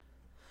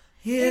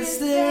Is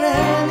there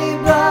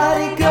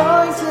anybody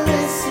going to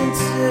listen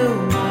to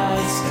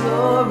my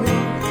story?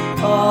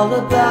 All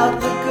about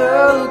the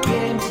girl who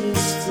came to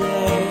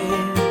stay.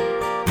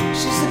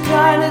 She's the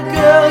kind of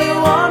girl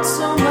you want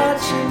so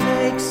much it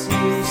makes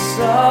you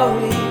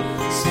sorry.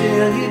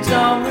 Still you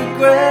don't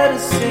regret a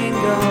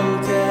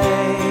single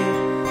day.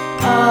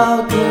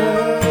 Oh girl.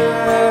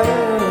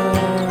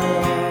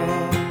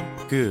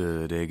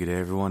 Good day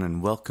everyone,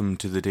 and welcome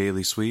to the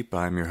Daily Sweep.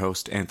 I'm your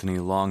host, Anthony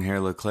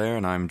Longhair Leclerc,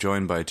 and I'm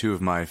joined by two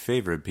of my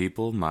favorite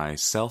people,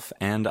 myself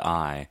and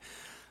I.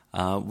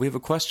 We have a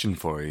question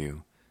for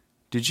you.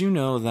 Did you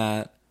know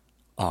that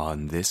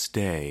on this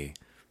day,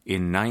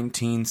 in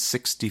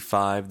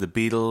 1965, the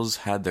Beatles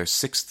had their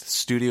 6th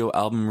studio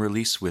album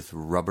release with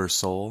Rubber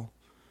Soul?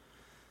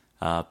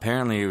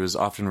 Apparently it was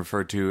often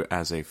referred to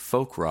as a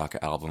folk rock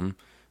album,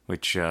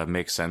 which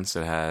makes sense.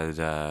 It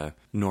had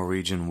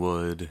Norwegian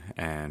Wood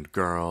and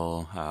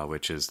Girl,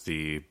 which is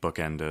the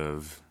bookend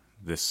of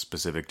this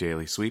specific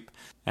daily sweep.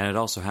 And it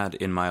also had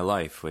In My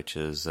Life, which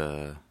is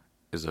a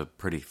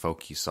pretty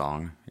folky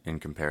song in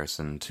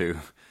comparison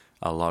to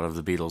a lot of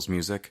the Beatles'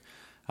 music.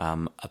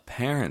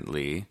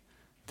 Apparently,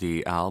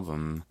 the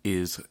album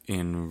is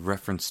in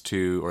reference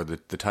to, or the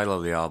title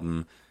of the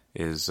album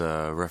is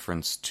a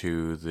reference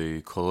to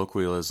the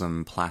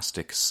colloquialism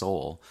plastic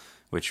soul,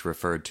 which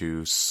referred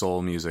to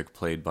soul music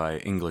played by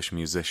English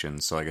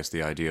musicians. So I guess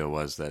the idea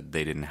was that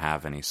they didn't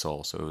have any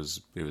soul, so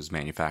it was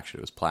manufactured,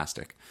 it was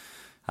plastic.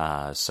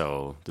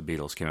 So the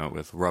Beatles came out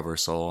with Rubber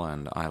Soul,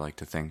 and I like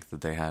to think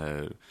that they had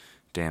a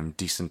damn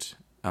decent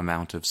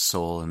amount of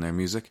soul in their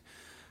music.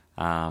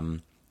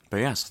 But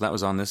yeah, so that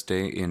was on this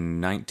day in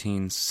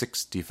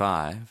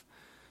 1965.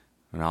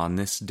 And on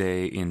this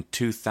day in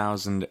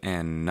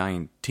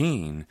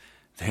 2019,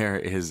 there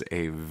is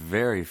a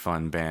very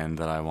fun band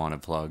that I want to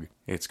plug.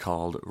 It's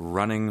called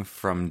Running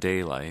from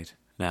Daylight.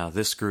 Now,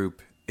 this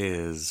group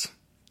is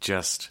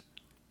just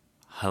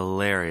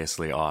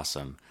hilariously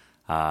awesome.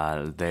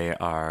 They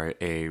are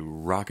a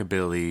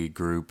rockabilly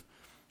group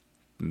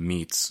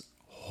meets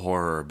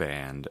horror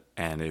band,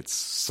 and it's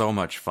so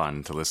much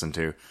fun to listen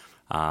to.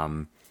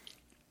 I'm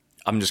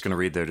just going to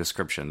read their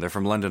description. They're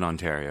from London,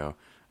 Ontario,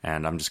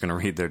 and I'm just going to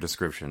read their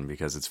description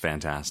because it's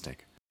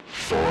fantastic.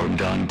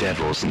 Formed on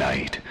Devil's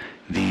Night,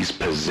 these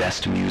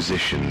possessed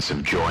musicians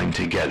have joined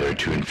together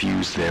to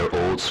infuse their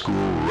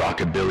old-school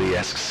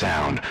rockabilly-esque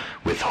sound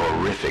with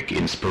horrific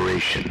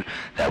inspiration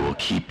that will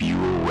keep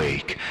you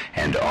awake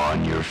and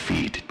on your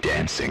feet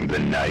dancing the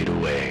night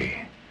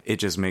away. It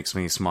just makes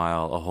me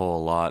smile a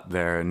whole lot.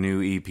 Their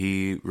new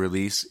EP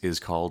release is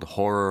called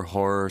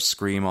Horror,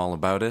 Scream All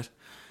About It,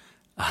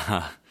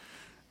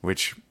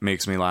 which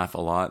makes me laugh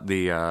a lot.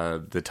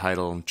 The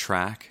title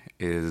track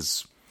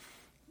is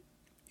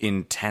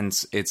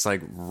intense. It's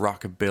like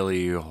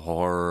rockabilly,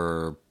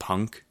 horror,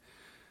 punk,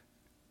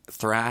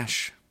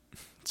 thrash.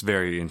 It's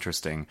very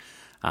interesting.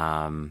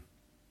 So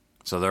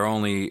there are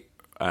only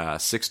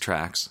 6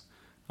 tracks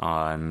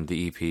on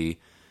the EP,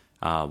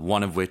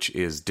 one of which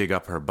is Dig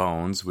Up Her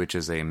Bones, which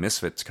is a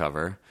Misfits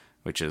cover,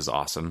 which is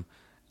awesome.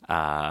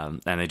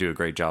 And they do a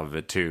great job of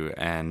it too.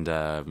 And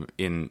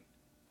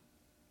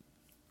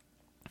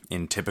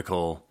in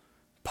typical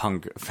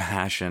punk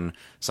fashion,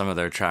 some of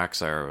their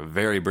tracks are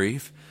very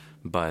brief,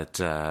 but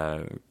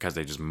because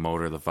they just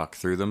motor the fuck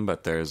through them.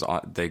 But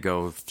they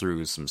go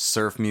through some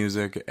surf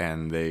music,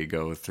 and they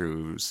go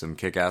through some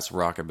kick-ass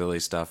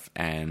rockabilly stuff,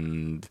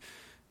 and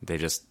they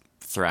just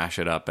thrash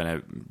it up, and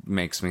it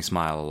makes me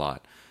smile a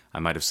lot. I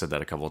might have said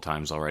that a couple of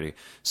times already.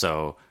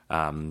 So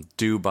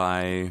do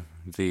buy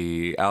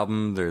the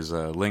album. There's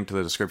a link to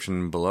the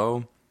description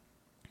below.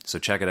 So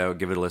check it out,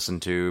 give it a listen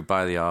to,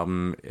 buy the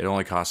album. It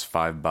only costs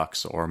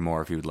 $5 or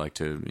more if you would like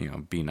to,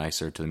 be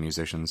nicer to the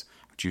musicians,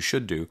 which you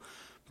should do.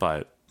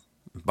 But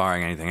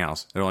barring anything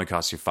else, it only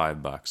costs you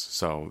 $5.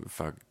 So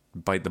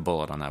bite the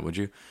bullet on that, would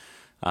you?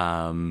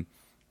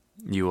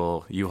 You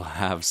will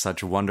have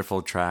such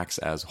wonderful tracks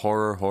as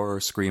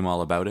Horror, Scream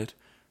All About It,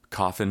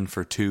 Coffin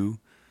for Two,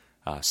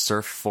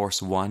 Surf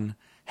Force One,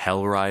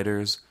 Hell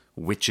Riders,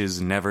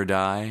 Witches Never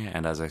Die,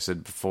 and as I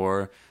said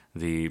before,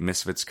 the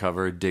Misfits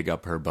cover, Dig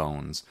Up Her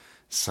Bones.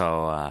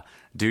 So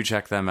do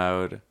check them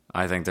out.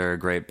 I think they're a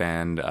great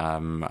band.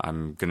 I'm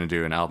going to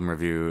do an album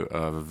review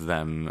of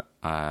them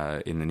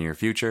in the near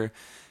future.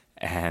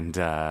 And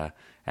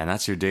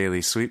that's your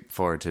daily sweep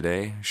for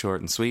today,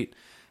 short and sweet.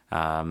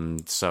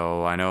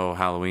 So I know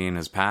Halloween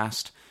has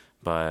passed,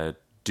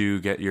 but do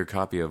get your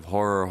copy of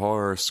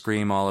Horror,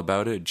 Scream All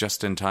About It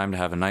just in time to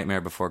have a nightmare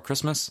before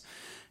Christmas.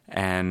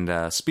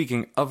 And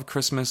speaking of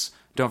Christmas,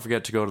 don't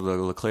forget to go to the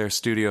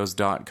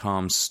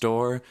LeclercStudios.com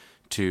store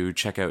to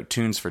check out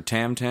Tunes for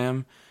Tam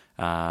Tam.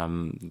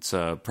 It's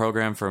a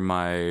program for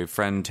my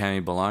friend Tammy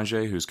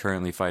Belanger, who's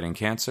currently fighting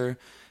cancer.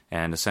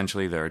 And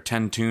essentially there are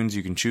 10 tunes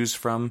you can choose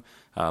from,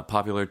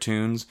 popular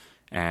tunes,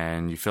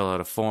 and you fill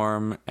out a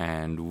form,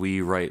 and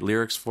we write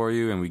lyrics for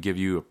you, and we give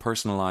you a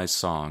personalized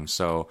song.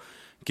 So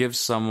give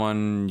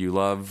someone you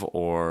love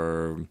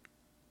or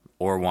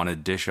want to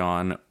dish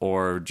on,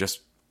 or just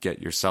get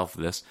yourself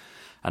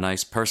a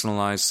nice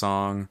personalized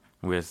song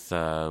with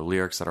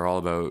lyrics that are all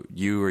about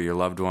you or your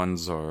loved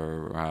ones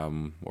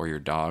or your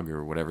dog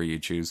or whatever you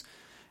choose.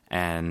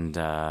 And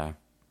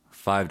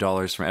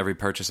 $5 from every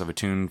purchase of a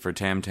tune for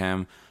Tam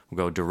Tam will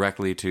go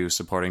directly to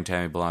supporting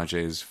Tammy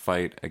Belange's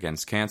fight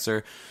against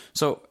cancer.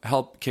 So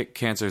help kick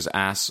cancer's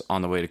ass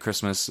on the way to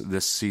Christmas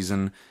this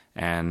season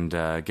and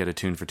get a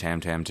tune for Tam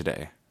Tam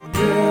today.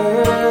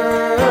 Girl,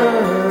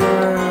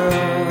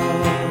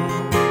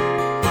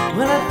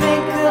 when I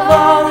think of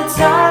all the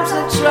times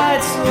I've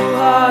tried so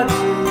hard to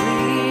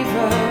leave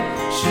her,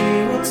 she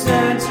will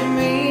turn to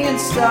me and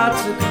start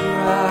to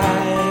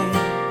cry.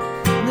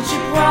 And that she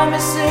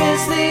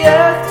promises the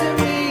earth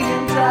to me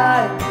and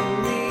I